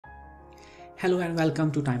Hello and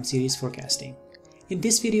welcome to time series forecasting. In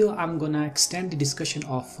this video, I'm gonna extend the discussion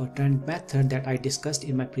of a trend method that I discussed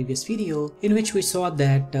in my previous video, in which we saw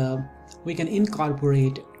that we can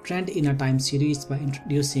incorporate trend in a time series by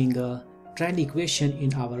introducing a trend equation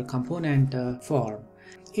in our component form.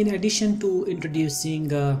 In addition to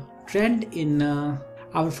introducing a trend in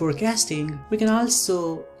our forecasting, we can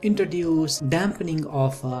also introduce dampening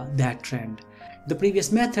of that trend. The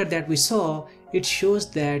previous method that we saw, it shows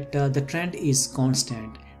that the trend is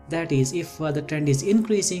constant. That is, if the trend is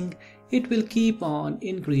increasing, it will keep on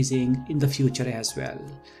increasing in the future as well.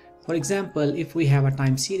 For example, if we have a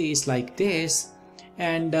time series like this,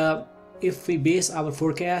 and if we base our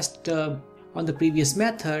forecast on the previous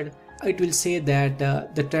method, it will say that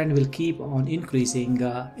the trend will keep on increasing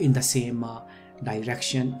in the same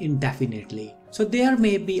direction indefinitely. So there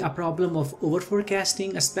may be a problem of over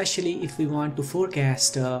forecasting, especially if we want to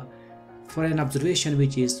forecast for an observation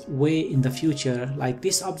which is way in the future, like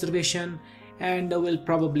this observation, and we'll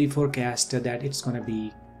probably forecast that it's going to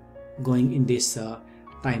be going in this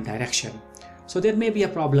time direction. So there may be a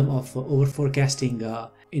problem of over forecasting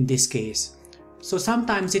in this case. So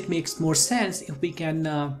sometimes it makes more sense if we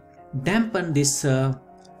can dampen this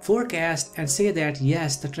forecast and say that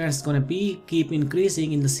yes, the trend is going to keep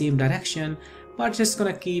increasing in the same direction, but just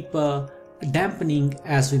going to keep dampening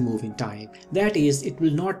as we move in time. That is, it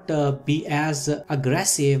will not be as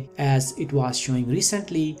aggressive as it was showing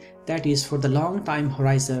recently. That is, for the long time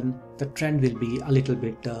horizon, the trend will be a little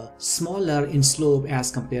bit smaller in slope as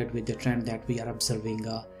compared with the trend that we are observing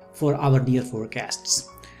for our near forecasts.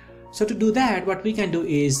 So to do that, what we can do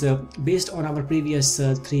is, based on our previous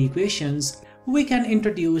three equations, we can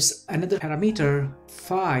introduce another parameter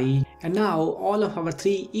phi, and now all of our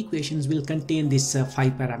three equations will contain this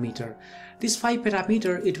phi parameter. This phi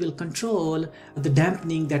parameter, it will control the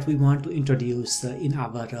dampening that we want to introduce in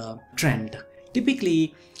our trend.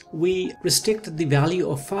 Typically, we restrict the value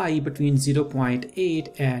of phi between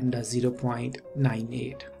 0.8 and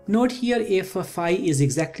 0.98. Note here, if phi is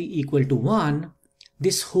exactly equal to 1,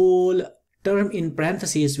 this whole term in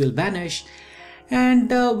parentheses will vanish, and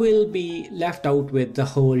we'll be left out with the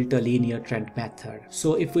Holt linear trend method.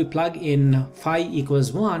 So if we plug in phi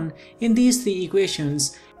equals 1 in these three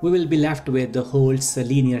equations, we will be left with the Holt's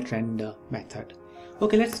linear trend method.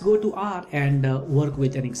 Okay, let's go to R and work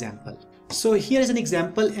with an example. So here is an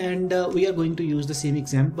example, and we are going to use the same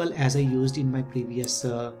example as I used in my previous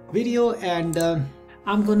video, and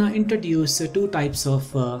I'm gonna introduce two types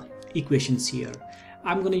of equations here.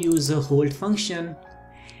 I'm gonna use a Holt function,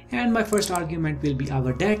 and my first argument will be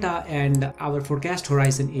our data, and our forecast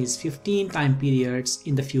horizon is 15 time periods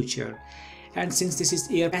in the future. And since this is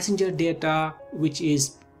air passenger data which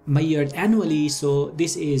is measured annually, so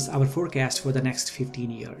this is our forecast for the next 15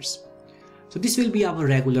 years. So this will be our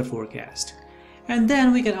regular forecast. And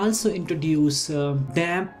then we can also introduce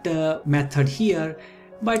damped method here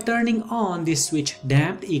by turning on this switch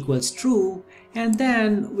damped equals true, and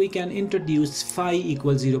then we can introduce phi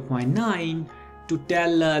equals 0.9 to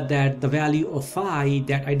tell that the value of phi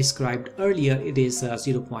that I described earlier, it is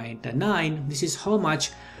 0.9. This is how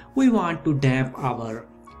much we want to damp our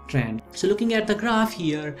trend. So looking at the graph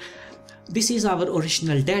here, this is our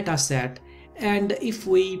original data set, and if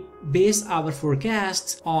we base our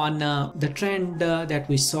forecasts on the trend that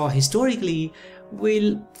we saw historically,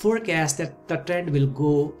 we'll forecast that the trend will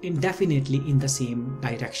go indefinitely in the same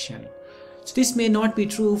direction. So this may not be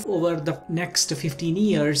true over the next 15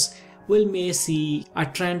 years. We may see a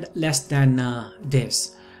trend less than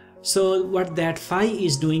this. So what that phi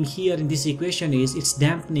is doing here in this equation is it's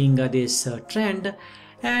dampening this trend,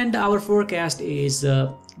 and our forecast is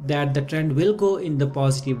that the trend will go in the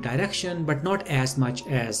positive direction, but not as much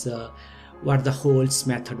as what the Holt's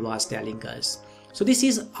method was telling us. So this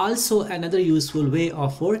is also another useful way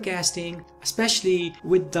of forecasting, especially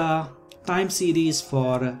with the time series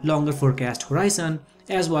for longer forecast horizon,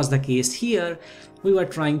 as was the case here. We were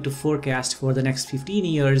trying to forecast for the next 15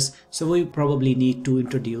 years, so we probably need to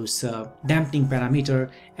introduce a dampening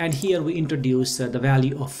parameter, and here we introduce the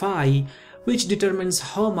value of phi, which determines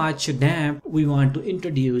how much damp we want to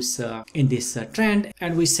introduce in this trend,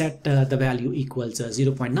 and we set the value equals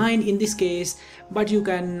 0.9 in this case, but you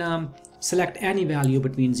can select any value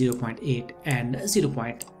between 0.8 and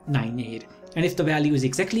 0.98. And if the value is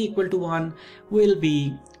exactly equal to 1, we'll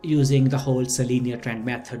be using the Holt's linear trend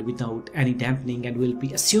method without any dampening, and we'll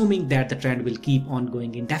be assuming that the trend will keep on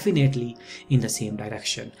going indefinitely in the same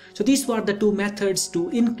direction. So these were the two methods to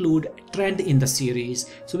include trend in the series.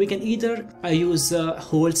 So we can either use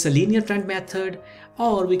Holt's linear trend method,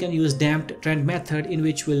 or we can use damped trend method, in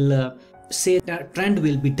which we'll say that trend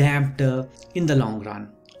will be damped in the long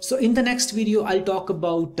run. So in the next video, I'll talk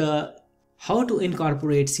about how to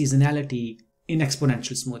incorporate seasonality in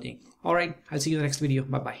exponential smoothing. All right, I'll see you in the next video.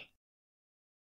 Bye-bye.